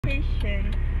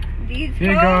location. These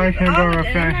You guys can go to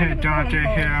Fat Dr.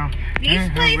 Hill.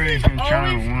 These places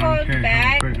always close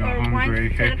back or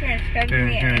once set up and schedule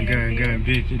me an interview.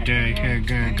 Be today,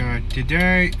 go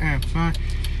today and fun.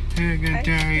 Good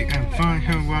day and fun.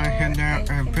 And now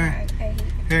and back.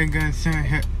 Good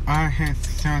son. I had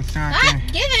something.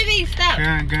 Give me stuff.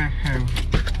 Good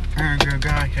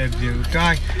guy, have you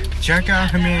guys check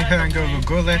out me?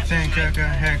 Go listen. Go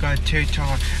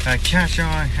TikTok. Catch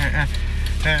on.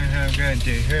 Good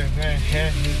day.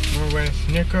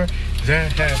 Snicker.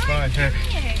 Then have fun.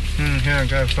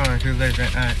 Got fun to live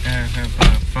and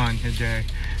fun today.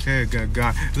 Good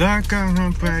God. Like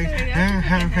a play and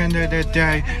have end of the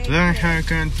day. Like I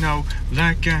can know,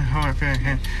 like a heart.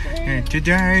 And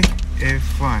today is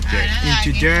fun day. And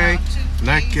today,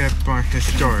 like a fun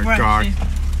historic God.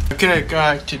 Okay,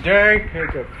 guys, today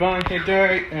is a fun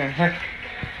today. Fun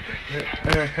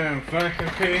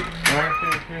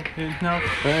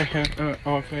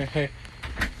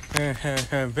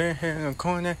been here in the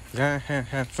corner,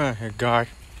 have fun here, guys.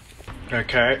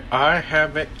 Okay, I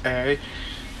have a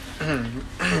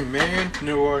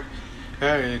manure,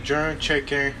 germ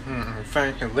chicken,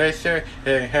 fancy lizard,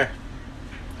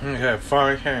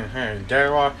 fun,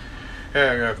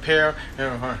 dairy, pill,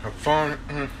 phone.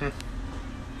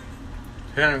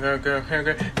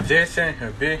 This ain't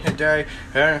a big day.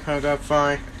 I got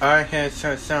fine. I had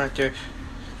something.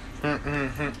 Go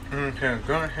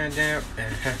ahead now.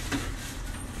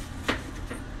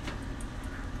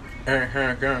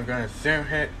 Gonna zoom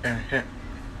it.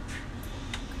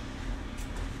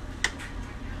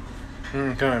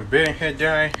 Gonna be here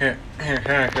day. Go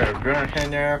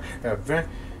ahead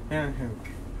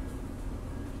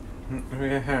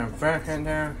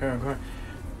now.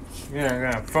 Yeah, I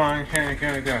got fun. I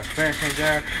got fashion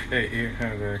there. You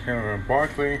have a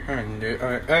Barkley and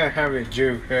I have a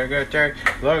Jew. I got that.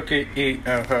 Loki eat.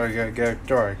 I got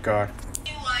story, God.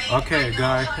 Okay,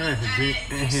 guys.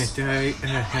 Today.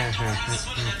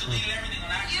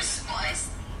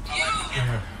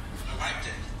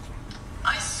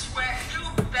 I swear, you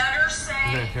better say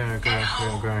and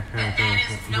hope that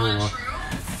is not true,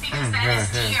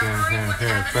 because that is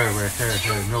terrorism with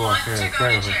you want to go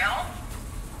to jail.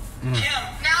 Kim,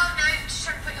 now she's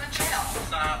trying to put you in jail.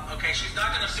 Okay, she's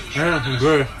not going to sue you.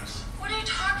 Good. What are you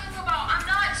talking about? I'm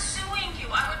not suing you.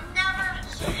 I would never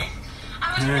sue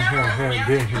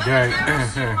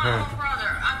my brother.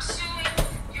 I'm suing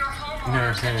your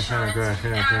homeowner's insurance.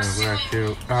 And I'm suing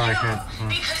you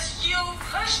because you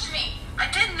pushed me. I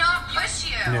did not push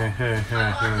you. I want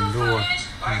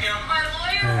the footage. My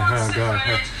lawyer wants the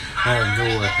footage. I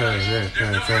want the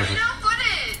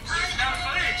footage.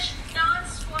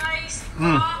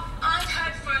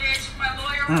 Uncut footage. My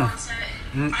lawyer wants it.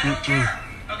 I don't care.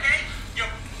 Okay? You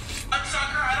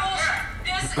sucker, I don't care.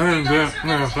 This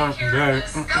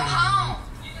go home.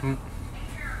 You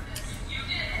did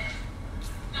it.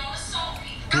 Don't assault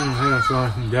me. Go home.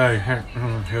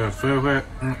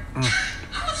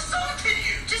 Who assaulted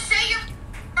you? Just say you're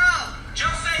broke.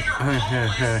 Just say you're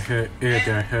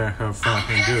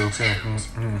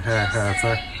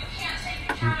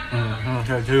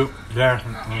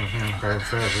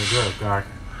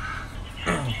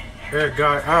Hey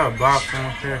guy, oh, box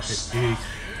here to eat.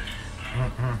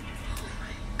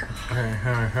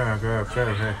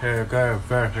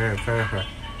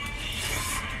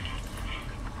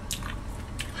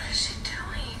 What is she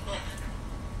doing?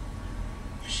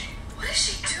 What is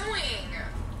she doing?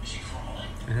 Is she crawling?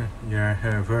 Yeah, I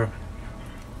have her.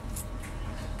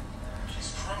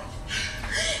 She's crawling.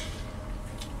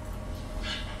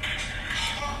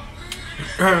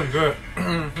 Good.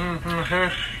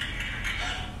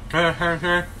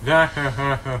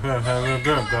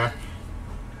 Good guy.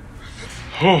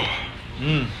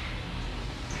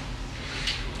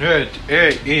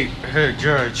 Eat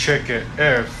jerk chicken,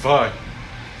 fun.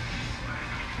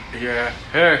 Yeah,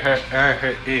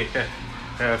 eat,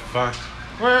 fun.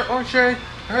 Where, okay,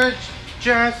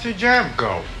 just the jam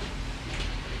go.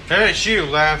 She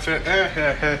laughing,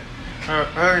 her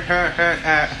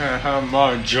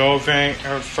Joven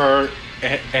for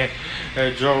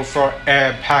drove for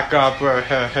and pack up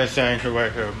her saying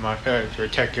to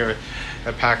take her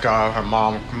pack up her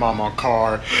mama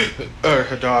car.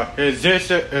 Her dog. Is this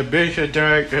a big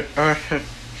day?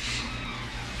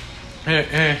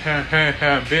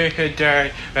 Big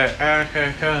day.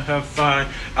 Have fun.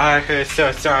 I had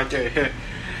something.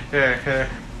 Have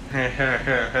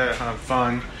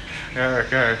fun.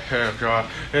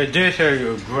 This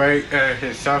is great.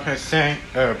 Something saying,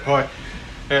 but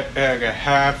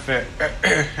half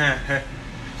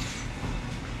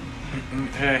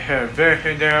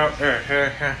very now.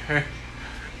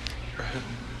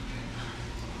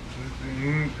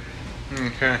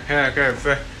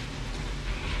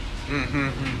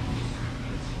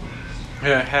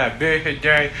 Happy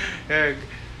day. We're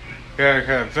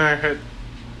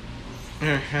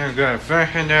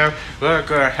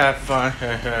gonna have fun.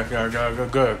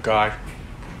 Good God.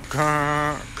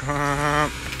 Come.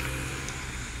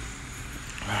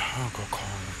 I'll go call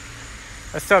him.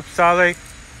 What's up, Sully?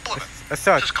 What's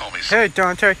up? Just call me Hey,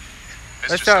 Dante.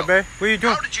 What's up, babe? What are you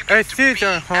doing? How did you Hey, get to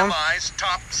Caesar, be home. MI's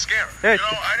top scarer? Hey. You know,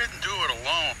 I didn't do it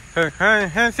alone.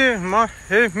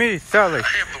 It's me, Sully. I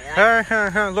am the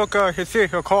world. Look, you see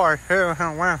her car.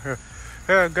 Around her.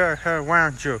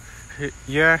 Around you.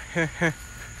 Yeah.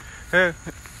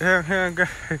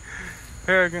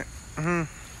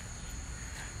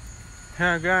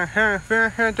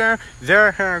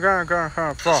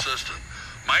 Assistant,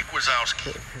 Mike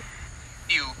Wazowski.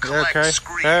 You collect Okay.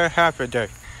 screens. Happy day.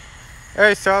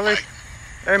 Hey, Sully. Mike.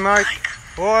 Hey, Mike.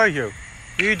 Who are you?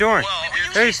 What are you doing? Well,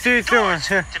 Hey, Steve doing?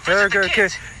 Very good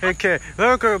kid. Hey, kid.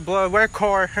 Look at blood. What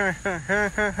car?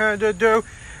 To do?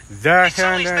 That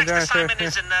Sully's next assignment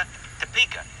is in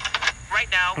Topeka. Right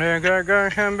now.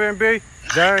 baby.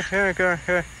 That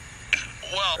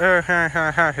well,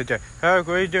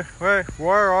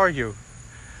 where are you?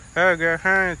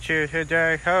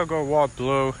 Today, I'll go walk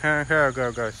blue.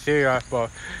 Go see us, but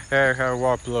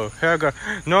walk blue.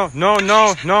 No,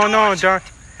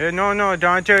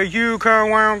 Dante, you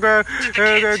come around, go,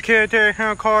 kid,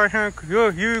 car,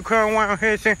 you come around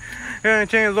here,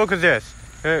 look at this.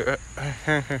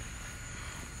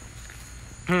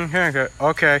 Okay.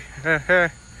 Okay.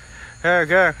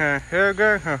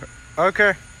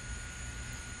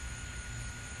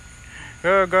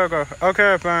 Go.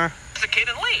 Okay, fine. The kid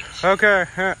and leaves. Okay,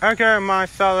 my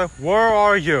Sully. Where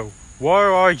are you?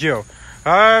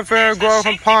 I've been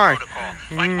growing pine.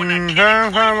 Like when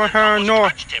that kid almost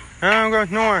touched him. No,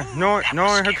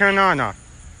 Canana.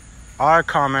 I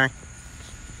coming.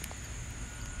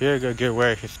 You're gonna get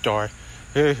away his story.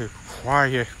 This is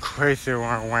quiet, crazy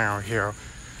around here.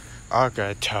 I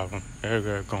gotta tell him. They're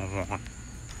gonna go on.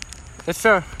 What's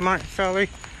up, Mike, Sully?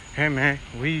 Hey, man,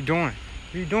 what you doing?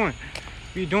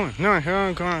 No,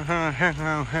 I'm going to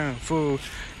have food.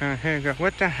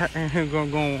 What the heck is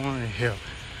going on in here?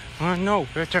 I know.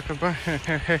 Let's take a bath.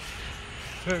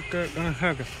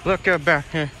 Look at back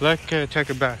here. Let's take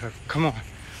a bath. Come on.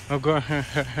 I'll go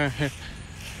ahead.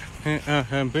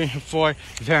 Be for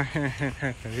that.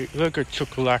 Look at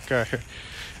chocolate.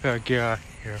 Get out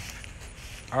here.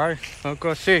 Alright, let's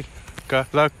go see.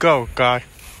 Let's go, guys.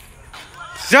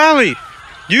 Sully!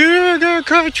 You the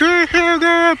country here,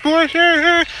 go, boy,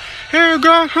 here,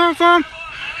 go, come from.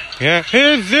 Yeah,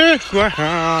 here's this way.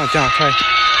 Oh, Dante.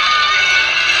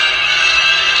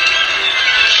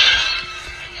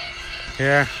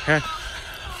 Yeah.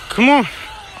 Come on.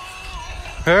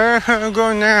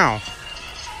 Go now.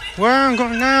 Where I'm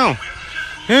going now?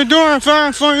 You're doing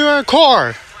fine for your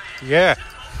car. Yeah.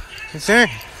 See?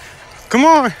 Come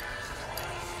on.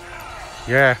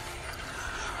 Yeah.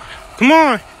 Come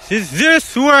on. It's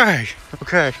this way.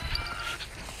 Okay.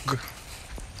 Good.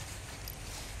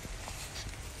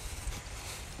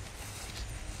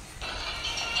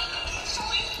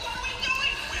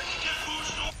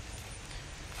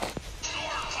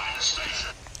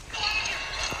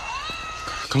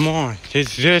 Come on.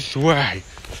 It's this way.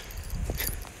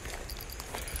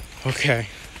 Okay.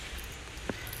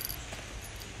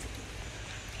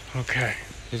 Okay.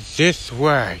 It's this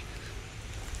way.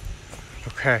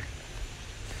 Okay.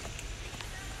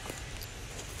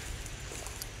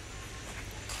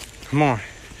 Come on.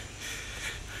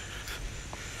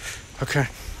 Okay.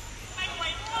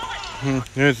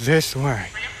 It's this way.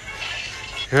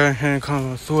 Here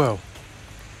comes slow.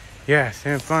 Yes,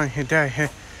 and fun day.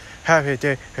 Happy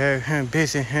day.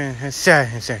 Busy and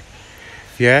sad.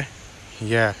 Yeah?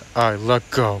 Yeah. Alright, let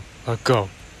go.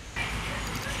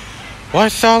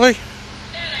 What, Sully?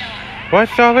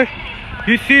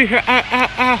 You see her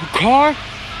car?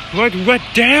 What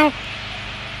down?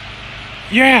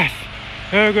 Yes.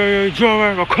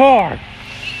 Drove a car.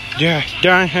 Yeah,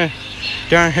 down here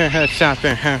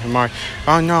something, Mark.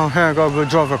 I know how go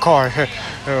drove a car,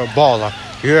 baller.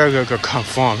 Yeah, go come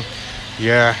from.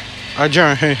 Yeah, I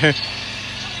joined here.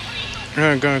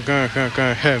 Go down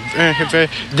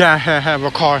here, have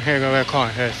a car here, go a car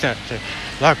here, something.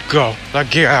 Let go,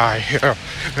 get out of here.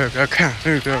 I can't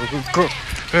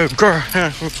girl,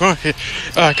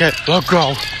 okay, let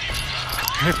go.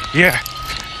 Yeah.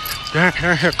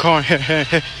 Car here,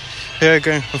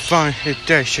 going to find his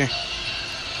station.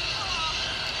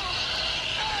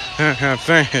 Find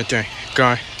his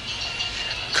guy.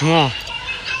 Come on.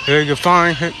 You can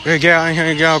find, get out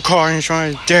here, get a car and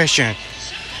find his station.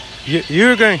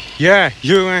 you're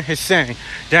gonna sing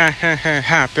that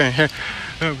happened.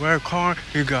 Where car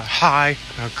you got high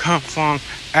come from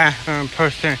a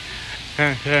person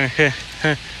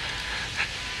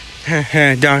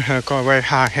don't go very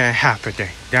high happening.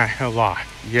 That's a lot.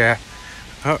 Yeah.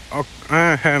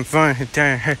 I have fun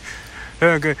today.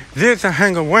 Okay. This a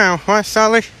hang around, right,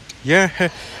 Sully? Yeah,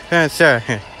 that's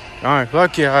it. Alright,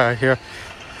 lucky out here.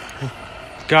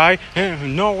 Guy,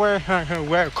 nowhere,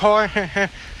 where car,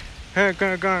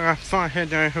 gonna find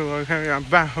a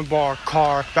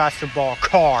basketball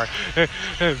car.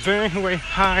 Very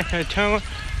high, tell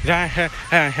that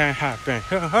happened.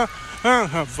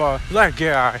 Let's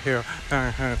get out of here.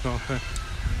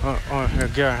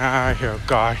 Get out of here,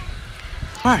 guy.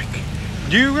 Mike,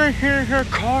 do you hear her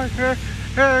car?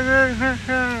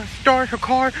 Start her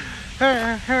car.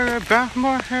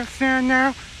 Basketball stand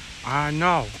now. I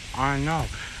know. I'm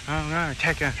gonna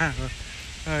take a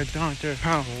down to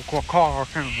car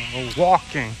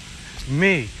walking.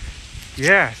 Me.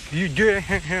 Yes, you did.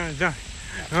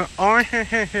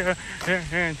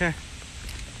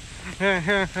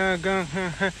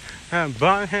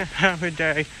 But every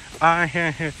day I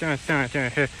hear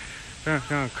something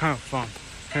come from.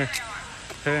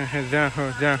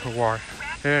 That's what.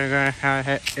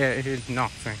 It is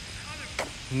nothing.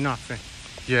 Nothing.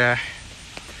 Yeah.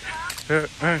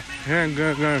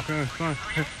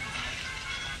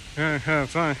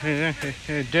 Fun.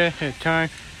 This time.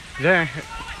 Then.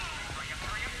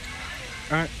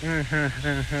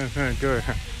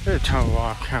 It's a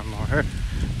lot camera.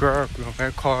 Girl,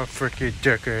 car freaky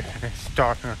dicker.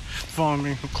 Starting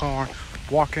farming her car,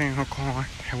 walking her car.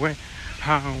 With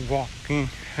her walking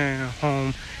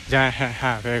home. That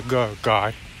have a good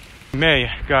guy. Me,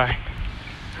 guy.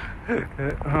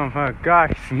 Oh my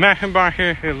God, smacking by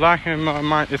here, liking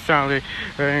my Sully,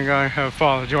 and gonna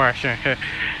follow direction.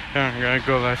 I'm gonna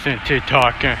go listen to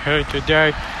talking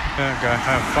today. I'm gonna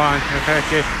have fun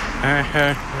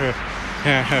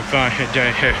have fun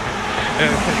today.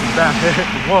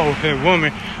 Whoa,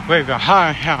 woman, wave a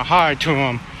hi to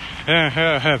him.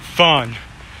 Have fun.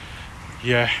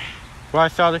 Yeah.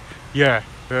 Right, Sully? Yeah,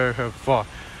 have fun.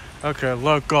 Okay,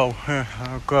 let's go.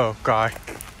 Go, guy.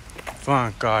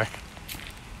 Fun, guy.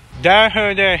 That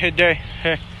day.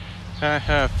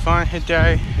 Fun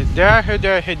day.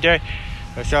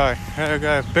 Sorry, I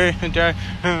got a big day.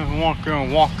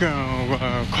 Walking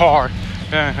car.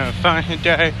 Fun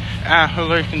day.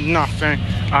 Absolutely nothing.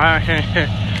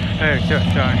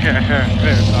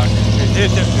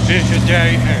 This is a busy day.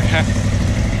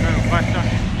 What's that?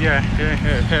 Yeah,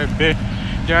 big.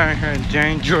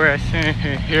 Dangerous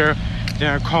here.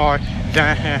 The car.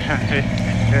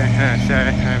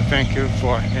 Thank you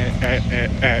for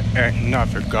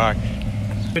another guy.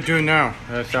 What do you do now,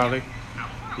 Sully?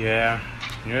 Yeah,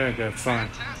 good fun.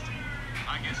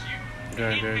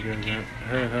 Good.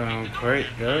 Great.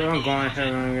 I'm going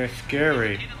to get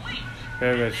scary.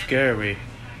 Very scary.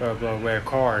 Red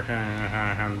car.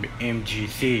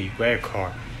 MGC red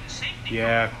car.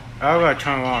 Yeah, I gotta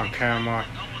turn on camera.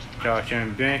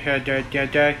 Joshing been here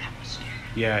day.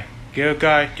 Yeah. Good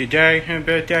guy today and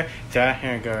birthday. That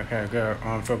go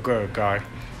on for good guy.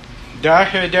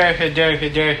 That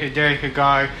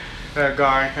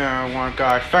guy. One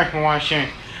guy. Thank you watching.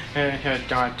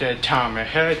 Don't Tommy.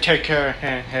 Take care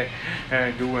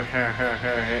and do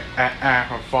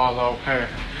follow her.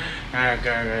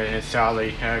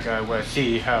 Sully, we'll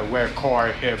see her where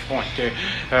car here pointed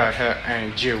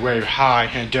and you wave high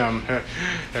and dumb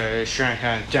shrink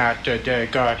and that today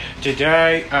guy.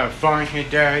 Today fun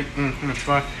day,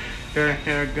 fun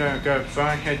good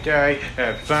fun day,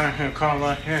 fun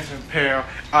color pair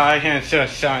I and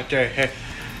society.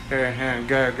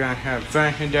 Good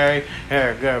fun today,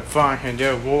 good fun in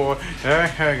the war.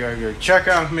 Check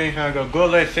out me, go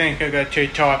listen,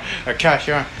 TikTok, cash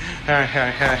on,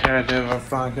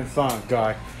 fun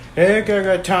guy. Hey,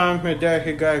 good time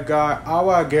today, good guy. I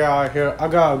wanna get out of here. I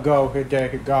gotta go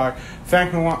today, guy.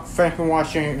 Thank you for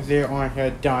watching the on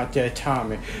here, Dante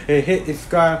Tommy. Hit the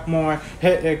subscribe more,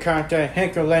 hit the content,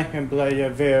 hit the link and play the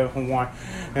video one.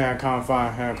 Come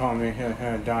find call me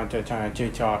Dante Tommy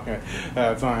TikTok.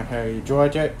 Fun,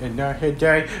 enjoyed it. Another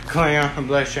day, clean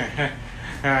blessing.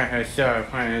 So,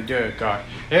 playing good guy.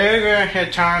 Hey,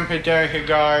 time today,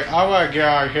 guy. I wanna get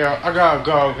out of here. I gotta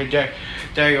go today.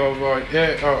 Day over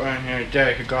it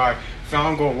day guy. So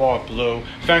I'm gonna walk blue.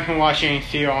 Thank you for watching.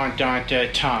 See you on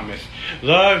Dante Thomas.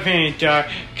 Love and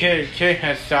kid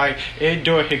has side. It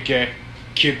do it again.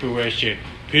 Keep it with you.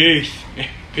 Peace.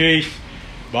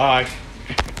 Bye.